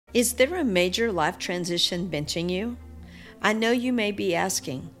Is there a major life transition benching you? I know you may be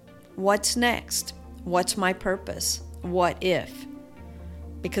asking, what's next? What's my purpose? What if?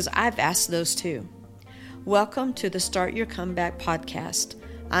 Because I've asked those too. Welcome to the Start Your Comeback podcast.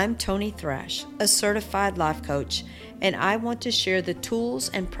 I'm Tony Thrash, a certified life coach, and I want to share the tools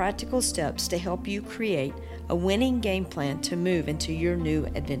and practical steps to help you create a winning game plan to move into your new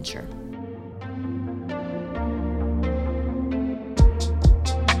adventure.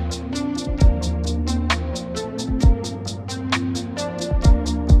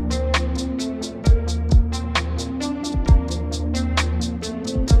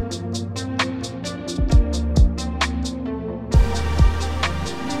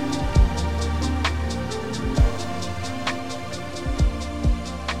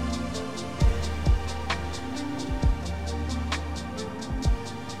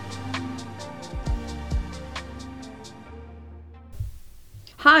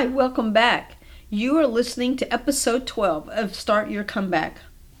 Hi, welcome back. You are listening to episode 12 of Start Your Comeback.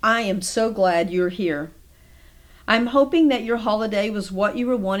 I am so glad you're here. I'm hoping that your holiday was what you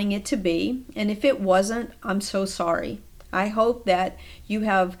were wanting it to be, and if it wasn't, I'm so sorry. I hope that you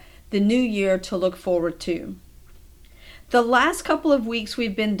have the new year to look forward to. The last couple of weeks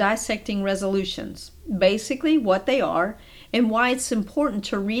we've been dissecting resolutions, basically what they are, and why it's important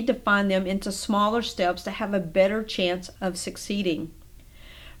to redefine them into smaller steps to have a better chance of succeeding.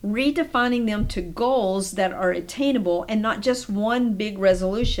 Redefining them to goals that are attainable and not just one big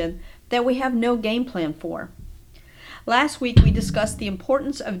resolution that we have no game plan for. Last week we discussed the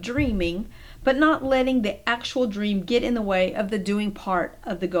importance of dreaming, but not letting the actual dream get in the way of the doing part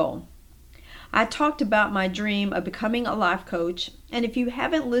of the goal. I talked about my dream of becoming a life coach, and if you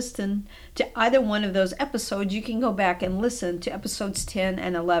haven't listened to either one of those episodes, you can go back and listen to episodes 10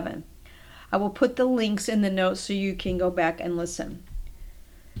 and 11. I will put the links in the notes so you can go back and listen.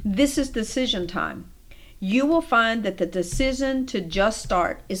 This is decision time. You will find that the decision to just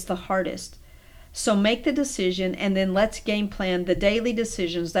start is the hardest. So make the decision and then let's game plan the daily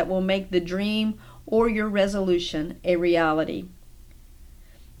decisions that will make the dream or your resolution a reality.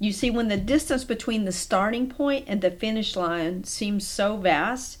 You see, when the distance between the starting point and the finish line seems so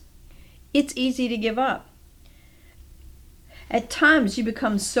vast, it's easy to give up. At times you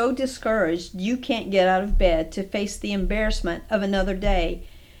become so discouraged you can't get out of bed to face the embarrassment of another day.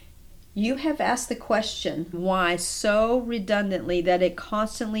 You have asked the question, why, so redundantly that it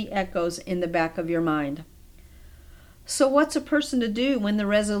constantly echoes in the back of your mind. So what's a person to do when the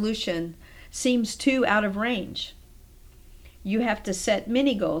resolution seems too out of range? You have to set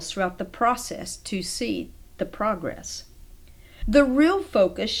mini goals throughout the process to see the progress. The real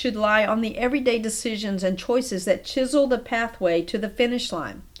focus should lie on the everyday decisions and choices that chisel the pathway to the finish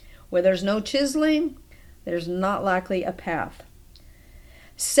line. Where there's no chiseling, there's not likely a path.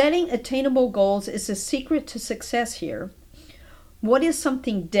 Setting attainable goals is the secret to success here. What is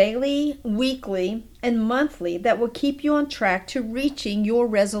something daily, weekly, and monthly that will keep you on track to reaching your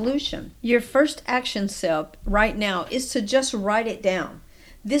resolution? Your first action step right now is to just write it down.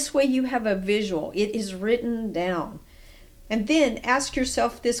 This way you have a visual. It is written down. And then ask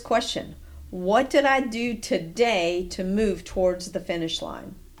yourself this question: what did I do today to move towards the finish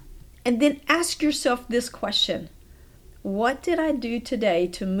line? And then ask yourself this question: what did I do today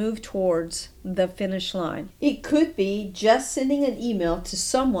to move towards the finish line? It could be just sending an email to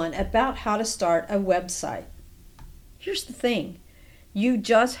someone about how to start a website. Here's the thing. You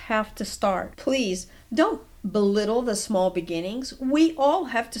just have to start. Please don't belittle the small beginnings. We all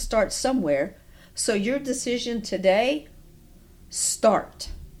have to start somewhere. So your decision today,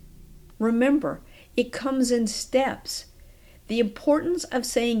 start. Remember, it comes in steps. The importance of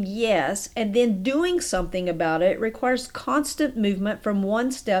saying yes and then doing something about it requires constant movement from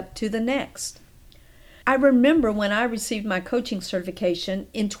one step to the next. I remember when I received my coaching certification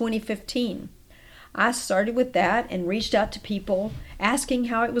in 2015. I started with that and reached out to people asking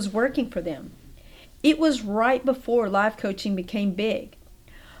how it was working for them. It was right before life coaching became big.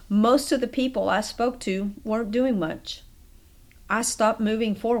 Most of the people I spoke to weren't doing much. I stopped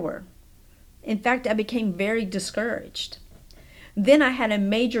moving forward. In fact, I became very discouraged. Then I had a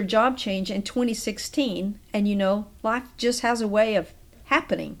major job change in 2016, and life just has a way of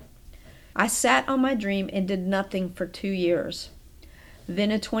happening. I sat on my dream and did nothing for 2 years.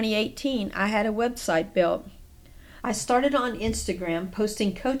 Then in 2018, I had a website built. I started on Instagram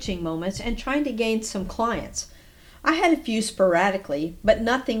posting coaching moments and trying to gain some clients. I had a few sporadically, but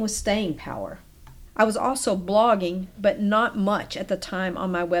nothing with staying power. I was also blogging, but not much at the time on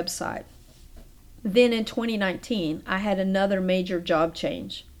my website. Then in 2019, I had another major job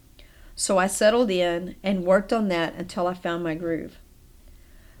change. So I settled in and worked on that until I found my groove.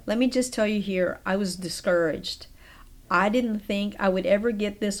 Let me just tell you here, I was discouraged. I didn't think I would ever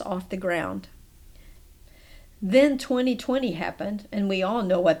get this off the ground. Then 2020 happened, and we all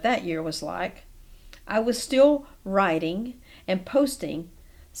know what that year was like. I was still writing and posting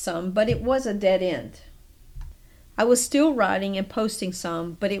some, but it was a dead end. I was still writing and posting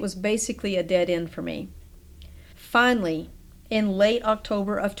some, but it was basically a dead end for me. Finally, in late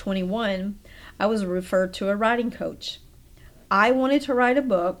October of 21, I was referred to a writing coach. I wanted to write a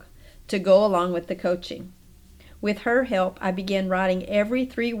book to go along with the coaching. With her help, I began writing every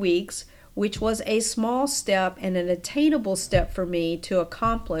 3 weeks, which was a small step and an attainable step for me to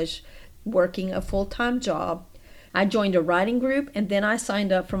accomplish working a full-time job. I joined a writing group, and then I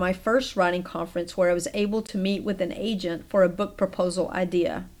signed up for my first writing conference where I was able to meet with an agent for a book proposal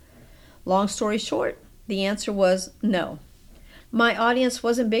idea. Long story short, the answer was no. My audience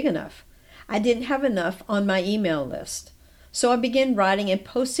wasn't big enough. I didn't have enough on my email list. So I began writing and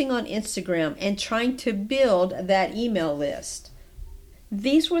posting on Instagram and trying to build that email list.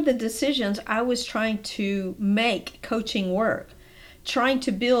 These were the decisions I was trying to make coaching work, trying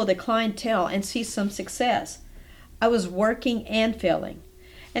to build a clientele and see some success. I was working and failing.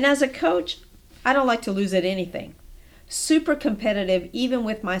 And as a coach, I don't like to lose at anything. Super competitive even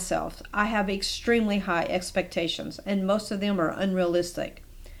with myself. I have extremely high expectations, and most of them are unrealistic.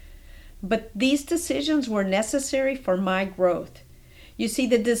 But these decisions were necessary for my growth. You see,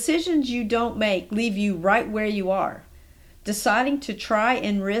 the decisions you don't make leave you right where you are. Deciding to try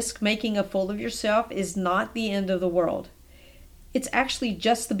and risk making a fool of yourself is not the end of the world. It's actually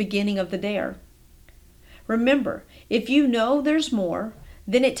just the beginning of the dare. Remember, if you know there's more,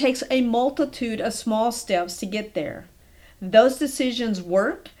 then it takes a multitude of small steps to get there. Those decisions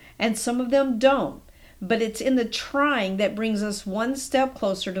work, and some of them don't. But it's in the trying that brings us one step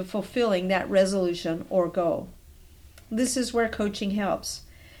closer to fulfilling that resolution or goal. This is where coaching helps.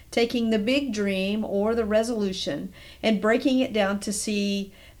 Taking the big dream or the resolution and breaking it down to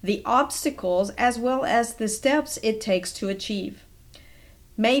see the obstacles as well as the steps it takes to achieve.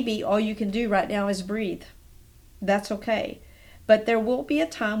 Maybe all you can do right now is breathe. That's okay. But there will be a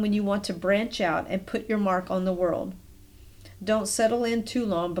time when you want to branch out and put your mark on the world. Don't settle in too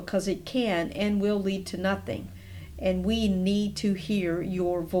long because it can and will lead to nothing. And we need to hear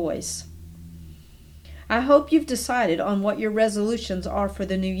your voice. I hope you've decided on what your resolutions are for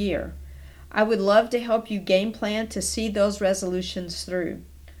the new year. I would love to help you game plan to see those resolutions through.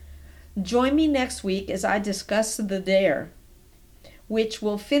 Join me next week as I discuss the dare, which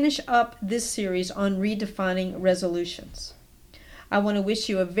will finish up this series on redefining resolutions. I want to wish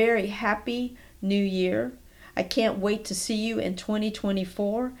you a very happy new year. I can't wait to see you in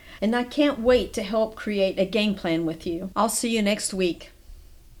 2024, and I can't wait to help create a game plan with you. I'll see you next week.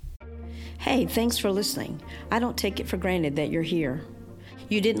 Hey, thanks for listening. I don't take it for granted that you're here.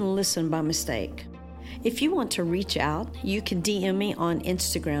 You didn't listen by mistake. If you want to reach out, you can DM me on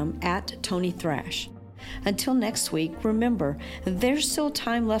Instagram at Tony Thrash. Until next week, remember, there's still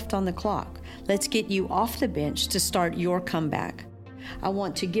time left on the clock. Let's get you off the bench to start your comeback. I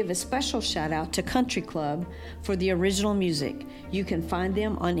want to give a special shout out to Country Club for the original music. You can find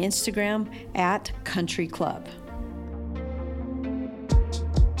them on Instagram at Country Club.